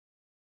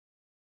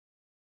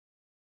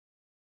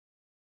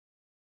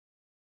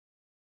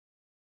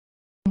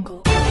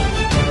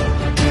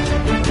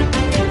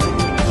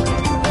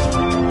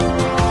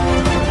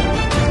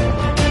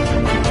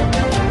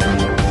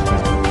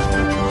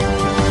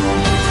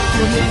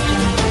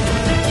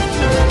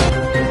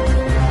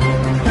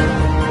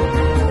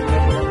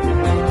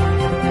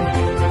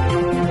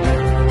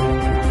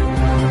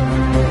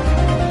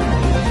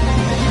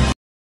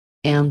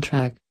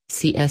Amtrak,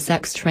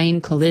 CSX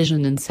train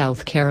collision in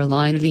South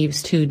Carolina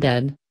leaves 2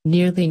 dead,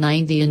 nearly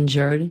 90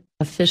 injured,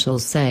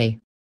 officials say.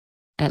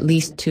 At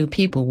least 2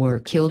 people were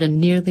killed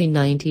and nearly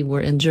 90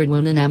 were injured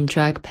when an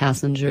Amtrak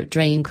passenger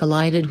train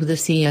collided with a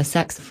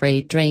CSX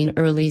freight train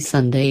early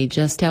Sunday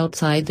just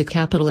outside the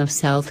capital of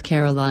South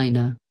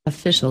Carolina,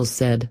 officials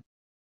said.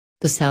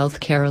 The South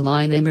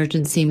Carolina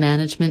Emergency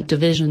Management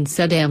Division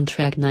said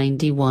Amtrak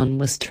 91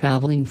 was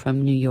traveling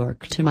from New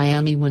York to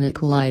Miami when it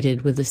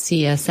collided with the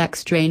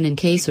CSX train in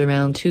Case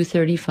around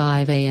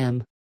 2:35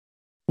 a.m.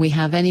 "We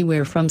have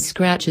anywhere from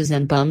scratches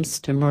and bumps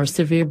to more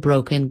severe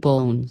broken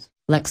bones,"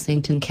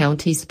 Lexington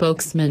County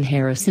spokesman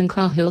Harrison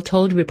Cahill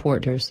told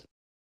reporters.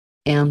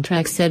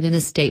 Amtrak said in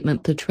a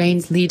statement the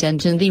train's lead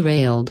engine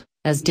derailed,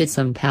 as did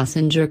some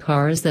passenger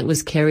cars that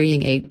was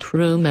carrying 8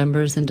 crew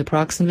members and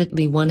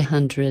approximately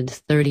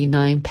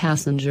 139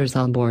 passengers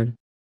on board.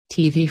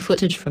 TV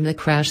footage from the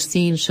crash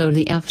scene showed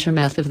the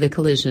aftermath of the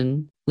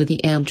collision, with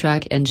the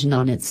Amtrak engine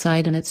on its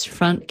side and its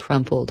front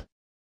crumpled.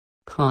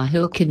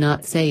 Cahill could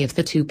not say if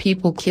the 2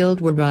 people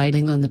killed were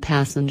riding on the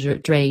passenger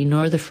train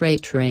or the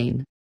freight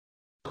train.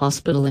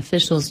 Hospital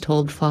officials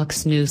told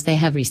Fox News they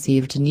have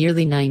received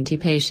nearly 90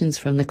 patients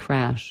from the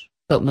crash,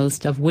 but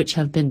most of which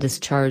have been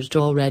discharged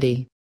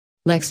already.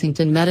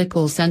 Lexington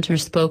Medical Center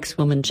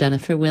spokeswoman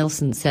Jennifer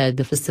Wilson said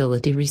the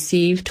facility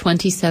received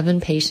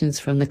 27 patients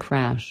from the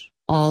crash,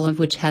 all of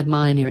which had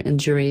minor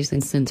injuries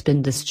and since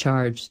been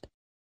discharged.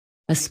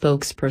 A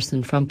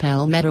spokesperson from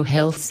Palmetto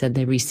Health said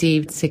they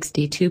received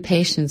 62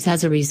 patients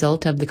as a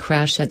result of the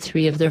crash at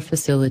 3 of their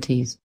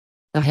facilities.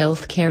 The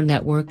healthcare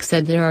network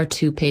said there are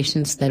 2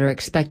 patients that are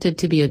expected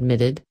to be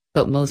admitted,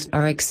 but most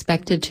are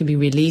expected to be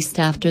released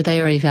after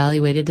they are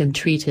evaluated and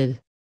treated.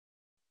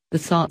 "The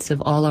thoughts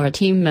of all our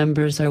team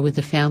members are with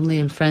the family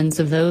and friends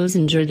of those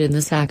injured in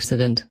this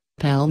accident,"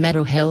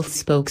 Palmetto Health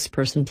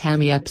spokesperson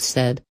Tammy Epps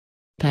said.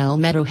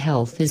 Palmetto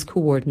Health is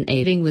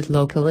coordinating with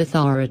local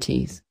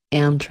authorities,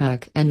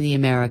 Amtrak and the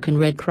American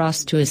Red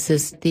Cross to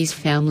assist these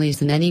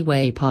families in any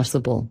way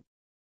possible.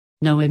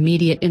 No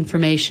immediate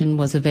information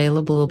was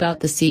available about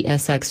the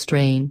CSX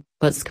train,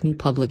 but SCM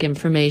Public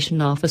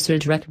Information Officer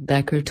Drek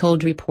Becker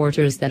told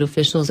reporters that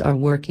officials are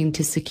working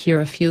to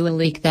secure a fuel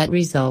leak that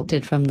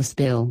resulted from the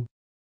spill.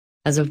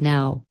 As of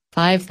now,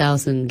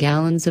 5,000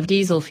 gallons of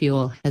diesel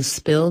fuel has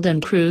spilled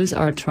and crews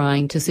are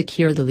trying to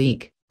secure the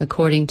leak,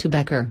 according to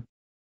Becker.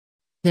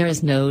 There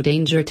is no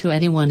danger to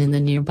anyone in the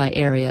nearby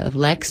area of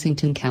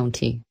Lexington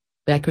County,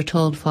 Becker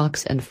told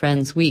Fox and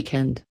Friends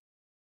Weekend.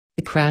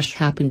 The crash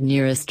happened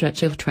near a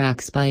stretch of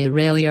tracks by a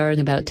rail yard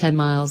about 10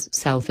 miles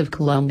south of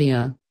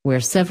Columbia,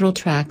 where several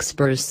track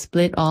spurs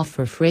split off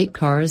for freight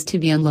cars to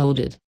be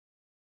unloaded.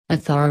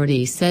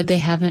 Authorities said they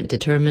haven't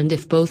determined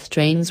if both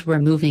trains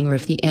were moving or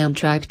if the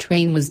Amtrak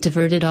train was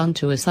diverted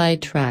onto a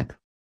side track.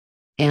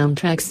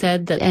 Amtrak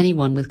said that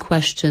anyone with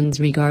questions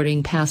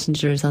regarding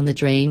passengers on the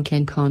train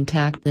can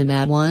contact them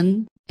at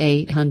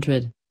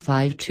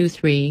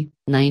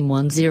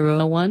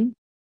 1-800-523-9101.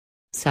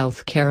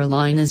 South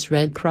Carolina's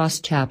Red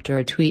Cross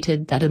chapter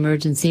tweeted that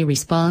emergency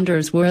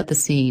responders were at the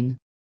scene.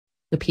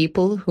 The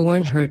people who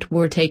weren't hurt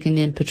were taken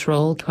in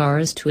patrol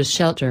cars to a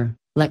shelter,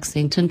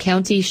 Lexington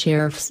County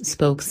Sheriff's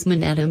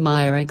spokesman Adam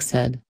Myrick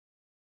said.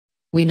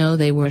 "We know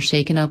they were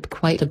shaken up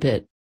quite a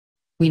bit.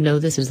 We know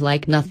this is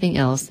like nothing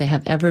else they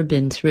have ever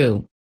been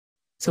through.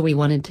 So we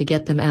wanted to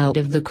get them out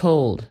of the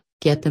cold,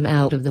 get them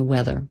out of the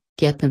weather,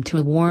 get them to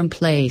a warm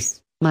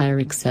place,"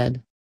 Myrick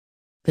said.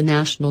 The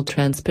National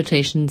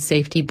Transportation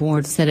Safety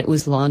Board said it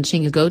was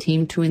launching a GO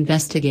team to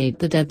investigate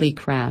the deadly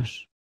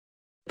crash.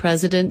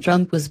 President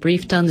Trump was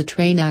briefed on the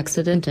train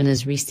accident and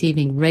is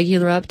receiving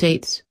regular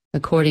updates,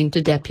 according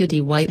to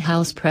Deputy White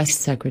House Press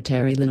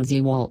Secretary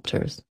Lindsay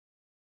Walters.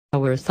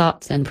 "Our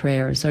thoughts and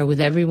prayers are with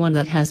everyone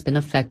that has been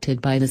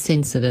affected by this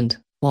incident,"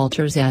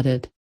 Walters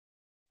added.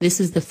 This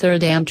is the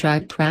 3rd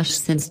Amtrak crash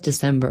since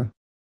December.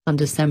 On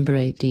December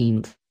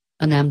 18,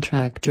 an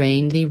Amtrak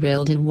train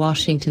derailed in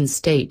Washington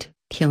state,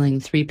 killing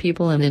 3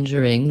 people and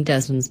injuring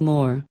dozens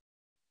more.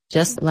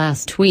 Just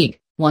last week,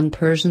 1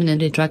 person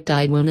and a truck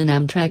died when an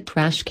Amtrak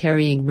crash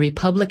carrying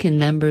Republican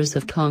members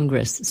of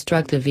Congress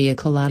struck the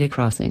vehicle at a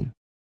crossing.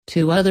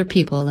 2 other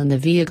people in the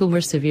vehicle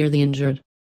were severely injured.